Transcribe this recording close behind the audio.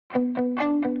It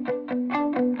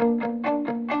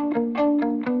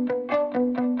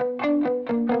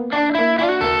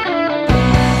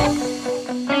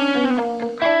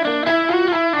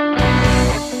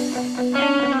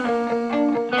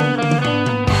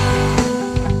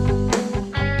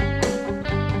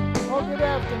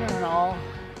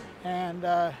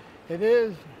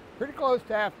is pretty close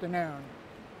to afternoon.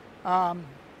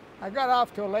 I got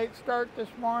off to a late start this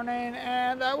morning,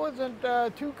 and I wasn't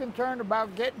too concerned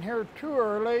about getting here too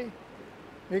early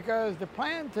because the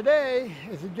plan today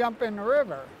is to jump in the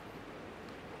river.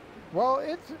 Well,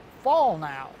 it's fall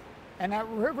now, and that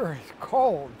river is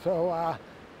cold, so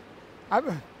I've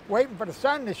been waiting for the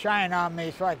sun to shine on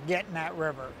me so I can get in that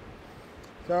river.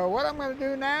 So what I'm going to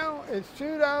do now is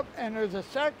suit up, and there's a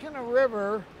section of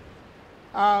river.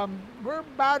 We're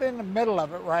about in the middle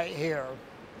of it right here,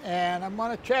 and I'm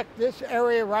going to check this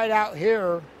area right out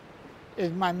here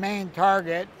is my main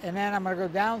target, and then I'm going to go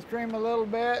downstream a little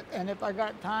bit, and if I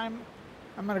got time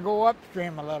I'm going to go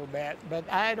upstream a little bit, but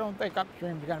I don't think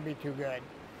upstream is going to be too good.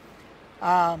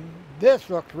 This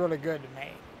looks really good to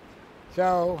me.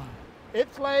 So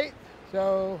it's late,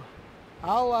 so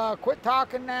I'll quit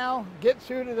talking now, get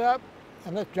suited up,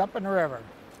 and let's jump in the river.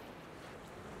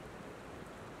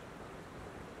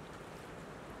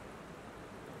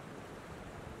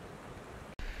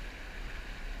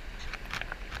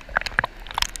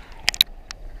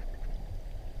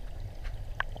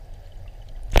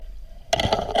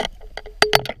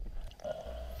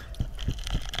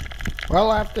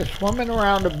 Well, after swimming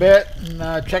around a bit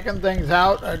and checking things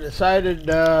out, I decided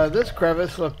this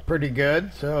crevice looked pretty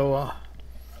good, so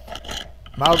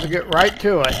might as well get right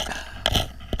to it.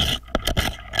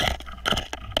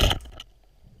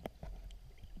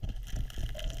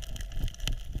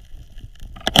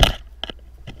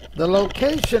 The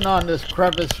location on this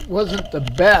crevice wasn't the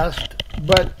best,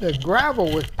 but the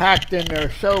gravel was packed in there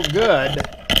so good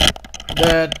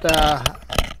that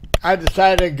I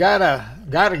decided gotta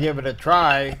give it a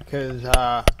try, because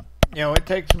you know, it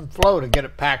takes some flow to get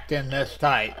it packed in this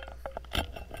tight.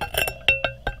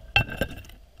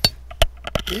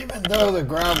 Even though the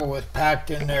gravel was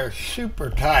packed in there super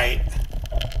tight,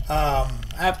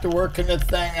 after working this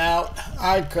thing out,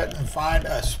 I couldn't find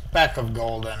a speck of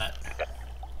gold in it.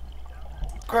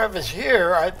 Crevice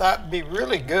here I thought would be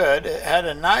really good. It had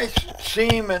a nice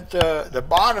seam at the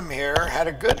bottom here, had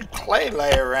a good clay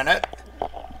layer in it,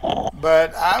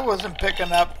 but I wasn't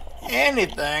picking up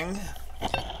anything,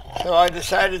 so I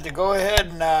decided to go ahead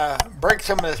and break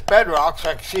some of this bedrock so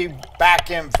I could see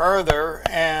back in further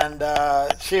and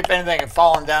see if anything had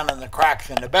fallen down in the cracks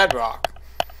in the bedrock.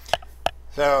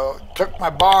 So took my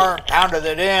bar, pounded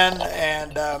it in,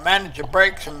 and managed to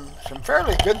break some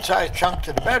fairly good sized chunks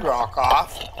of the bedrock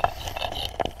off.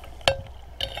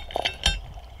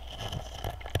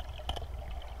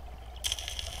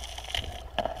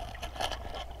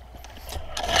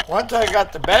 Once I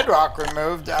got the bedrock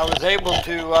removed, I was able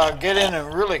to get in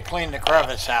and really clean the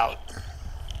crevice out.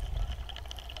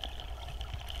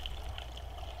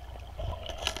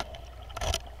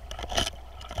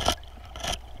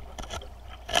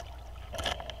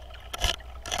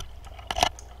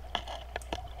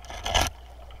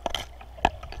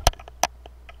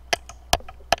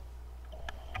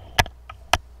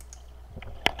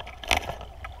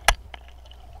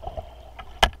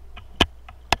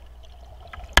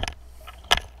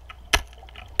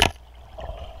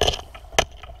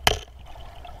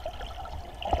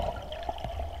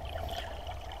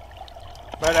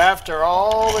 But after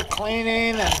all the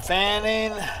cleaning and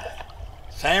fanning,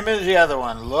 same as the other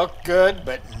one, looked good,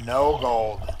 but no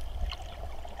gold.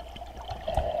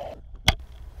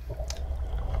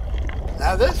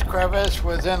 Now this crevice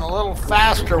was in a little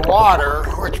faster water,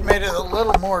 which made it a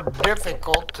little more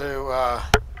difficult to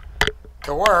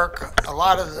work. A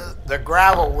lot of the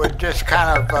gravel would just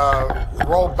kind of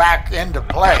roll back into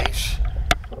place.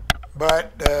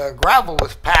 But the gravel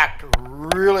was packed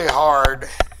really hard,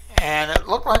 and it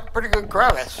looked like a pretty good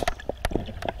crevice.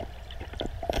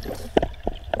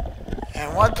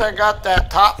 And once I got that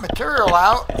top material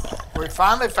out, we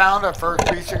finally found our first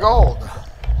piece of gold.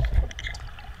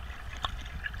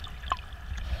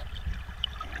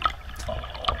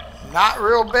 Not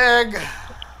real big,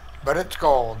 but it's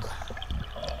gold.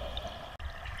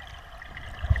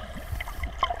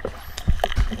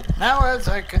 Now as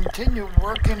I continue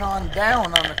working on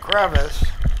down on the crevice,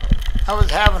 I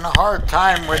was having a hard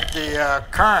time with the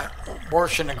current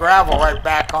washing the gravel right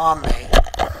back on me.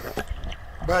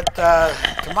 But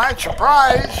to my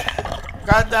surprise,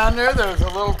 got down there was a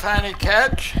little tiny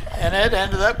catch, and it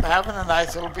ended up having a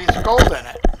nice little piece of gold in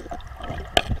it.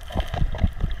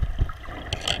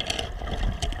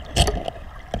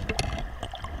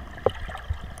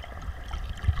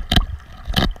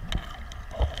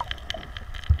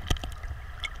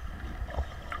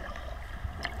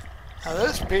 Now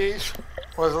this piece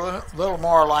was a little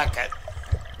more like it.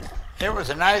 It was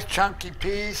a nice chunky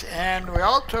piece, and we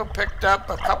also picked up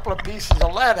a couple of pieces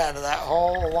of lead out of that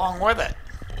hole along with it.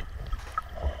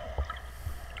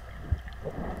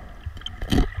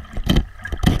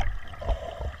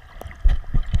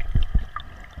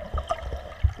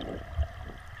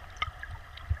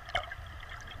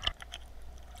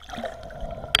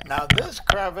 Now this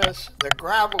crevice, the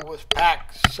gravel was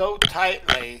packed so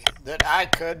tightly that I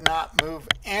could not move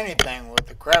anything with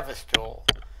the crevice tool.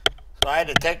 So I had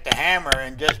to take the hammer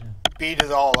and just beat it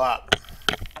all up.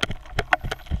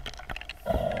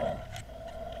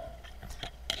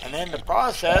 And in the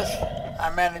process,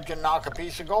 I managed to knock a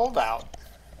piece of gold out.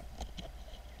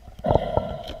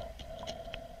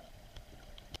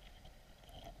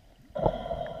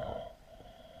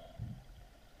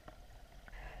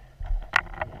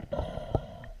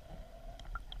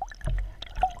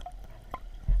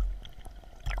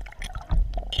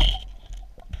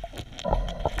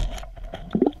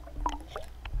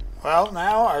 Well,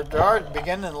 now our jar is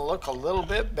beginning to look a little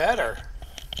bit better.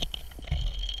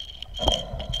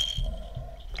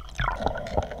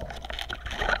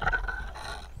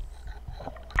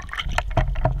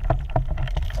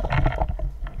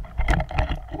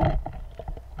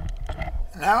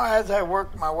 Now, as I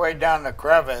worked my way down the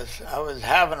crevice, I was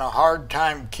having a hard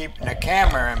time keeping the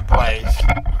camera in place.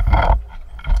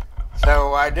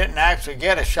 So I didn't actually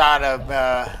get a shot of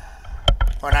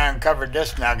when I uncovered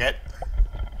this nugget.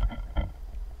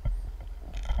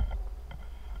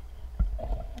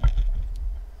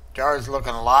 Jar's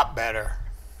looking a lot better.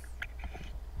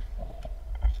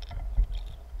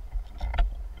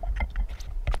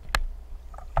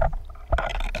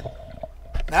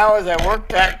 Now as I worked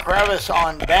that crevice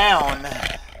on down,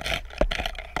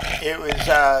 it was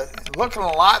looking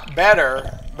a lot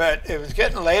better, but it was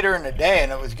getting later in the day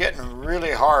and it was getting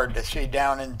really hard to see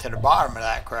down into the bottom of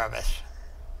that crevice.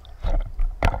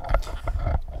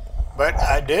 But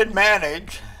I did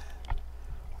manage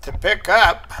to pick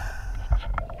up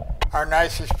our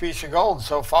nicest piece of gold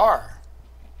so far.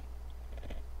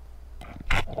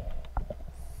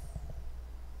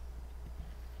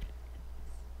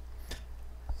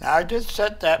 Now I just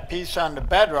set that piece on the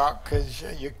bedrock because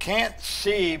you can't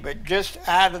see, but just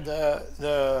out of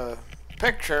the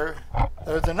picture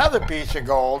there's another piece of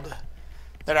gold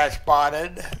that I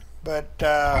spotted, but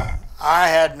I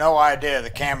had no idea the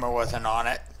camera wasn't on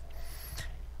it.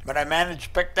 But I managed to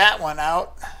pick that one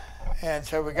out. And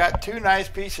so we got two nice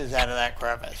pieces out of that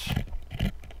crevice.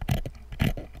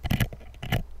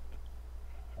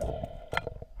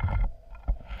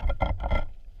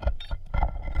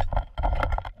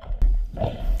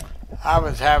 I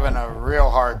was having a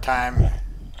real hard time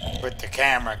with the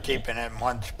camera, keeping it in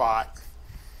one spot.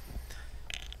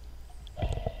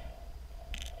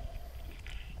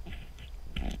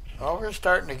 Well, we're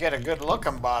starting to get a good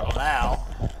looking bottle now.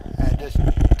 And just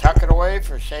tuck it away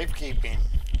for safekeeping.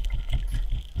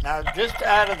 Now, just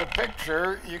out of the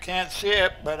picture, you can't see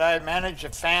it, but I managed to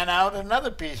fan out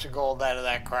another piece of gold out of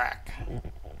that crack.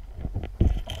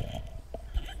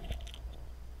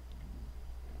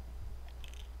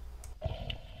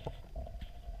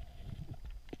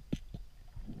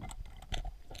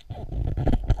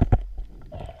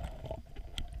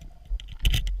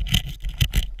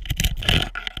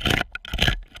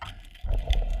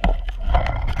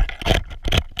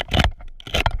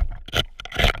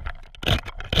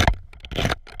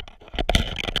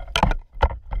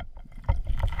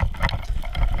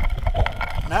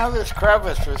 Now this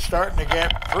crevice was starting to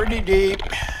get pretty deep,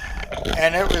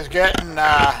 and it was getting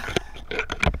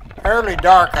early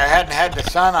dark. I hadn't had the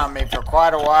sun on me for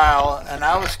quite a while, and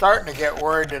I was starting to get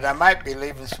worried that I might be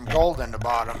leaving some gold in the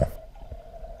bottom.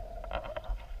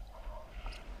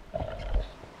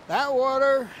 That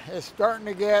water is starting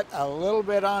to get a little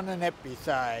bit on the nippy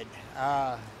side.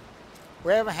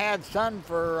 We haven't had sun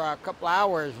for a couple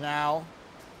hours now,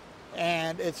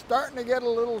 and it's starting to get a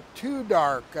little too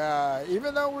dark.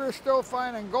 Even though we're still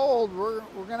finding gold, we're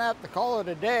going to have to call it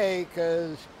a day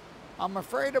because I'm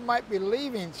afraid I might be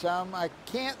leaving some. I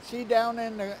can't see down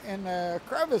in the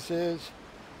crevices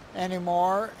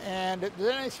anymore, and if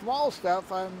there's any small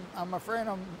stuff, I'm afraid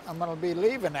I'm going to be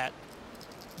leaving it.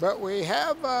 But we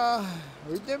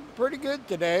did pretty good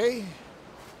today.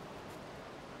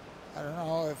 I don't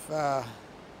know if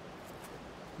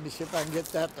let me see if I can get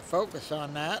that to focus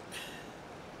on that.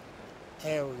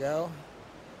 There we go.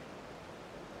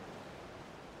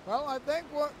 Well, I think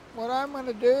what I'm going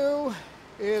to do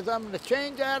is I'm going to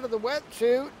change out of the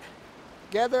wetsuit,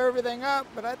 gather everything up,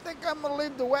 but I think I'm going to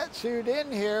leave the wetsuit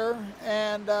in here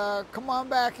and come on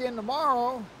back in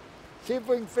tomorrow see if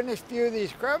we can finish a few of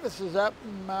these crevices up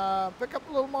and pick up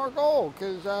a little more gold,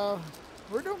 because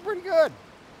we're doing pretty good.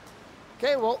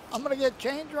 Okay, well, I'm going to get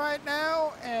changed right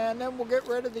now, and then we'll get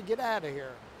ready to get out of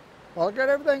here. Well, I got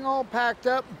everything all packed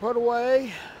up and put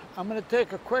away. I'm going to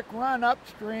take a quick run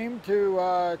upstream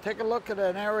to take a look at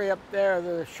an area up there,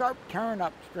 the sharp turn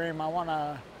upstream. I want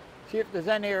to see if there's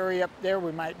any area up there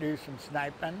we might do some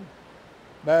sniping.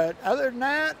 But other than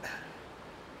that,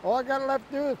 all I got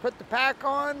left to do is put the pack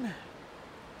on,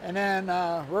 and then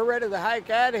we're ready to hike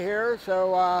out of here.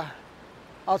 So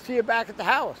I'll see you back at the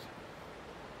house.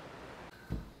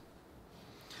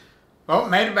 Well,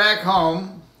 made it back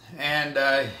home, and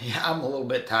yeah, I'm a little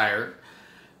bit tired.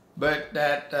 But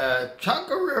that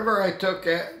chunk of river I took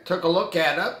a look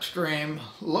at upstream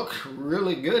looks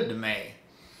really good to me.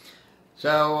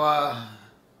 So I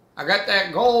got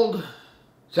that gold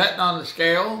setting on the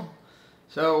scale.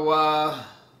 So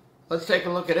let's take a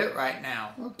look at it right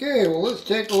now. Okay, well, let's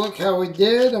take a look how we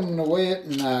did. I'm going to weigh it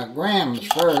in grams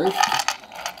first.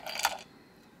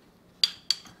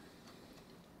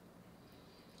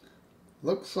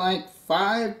 Looks like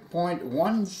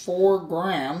 5.14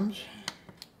 grams.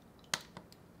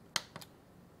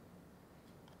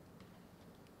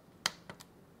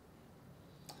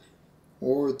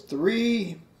 Or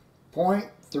 3.3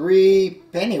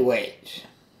 pennyweights.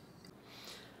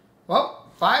 Well,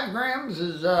 5 grams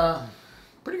is a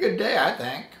pretty good day, I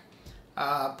think.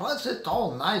 Plus, it's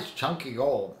all nice chunky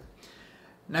gold.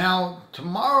 Now,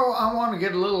 tomorrow I want to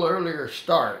get a little earlier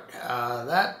start.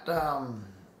 That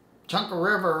chunk of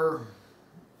river,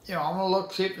 you know, I'm going to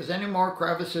look, see if there's any more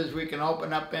crevices we can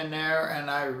open up in there, and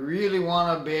I really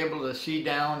want to be able to see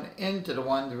down into the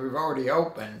ones we've already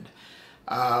opened.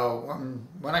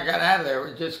 When I got out of there, it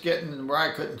was just getting where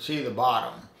I couldn't see the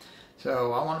bottom.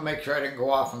 So I want to make sure I didn't go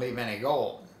off and leave any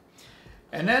gold.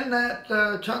 And then that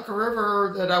chunk of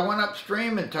river that I went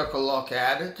upstream and took a look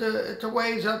at, it's a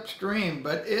ways upstream,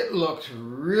 but it looks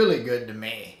really good to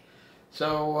me.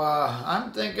 So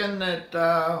I'm thinking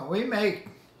that we may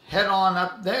head on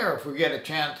up there if we get a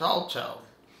chance also.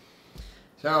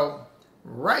 So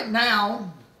right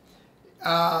now,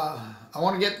 I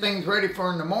want to get things ready for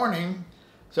in the morning.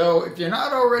 So if you're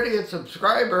not already a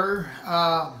subscriber,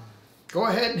 go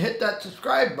ahead and hit that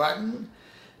subscribe button.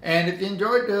 And if you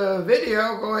enjoyed the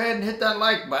video, go ahead and hit that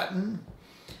like button.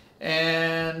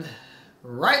 And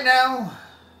right now,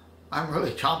 I'm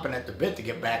really chomping at the bit to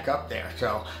get back up there.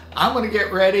 So I'm going to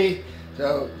get ready.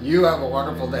 So you have a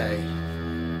wonderful day.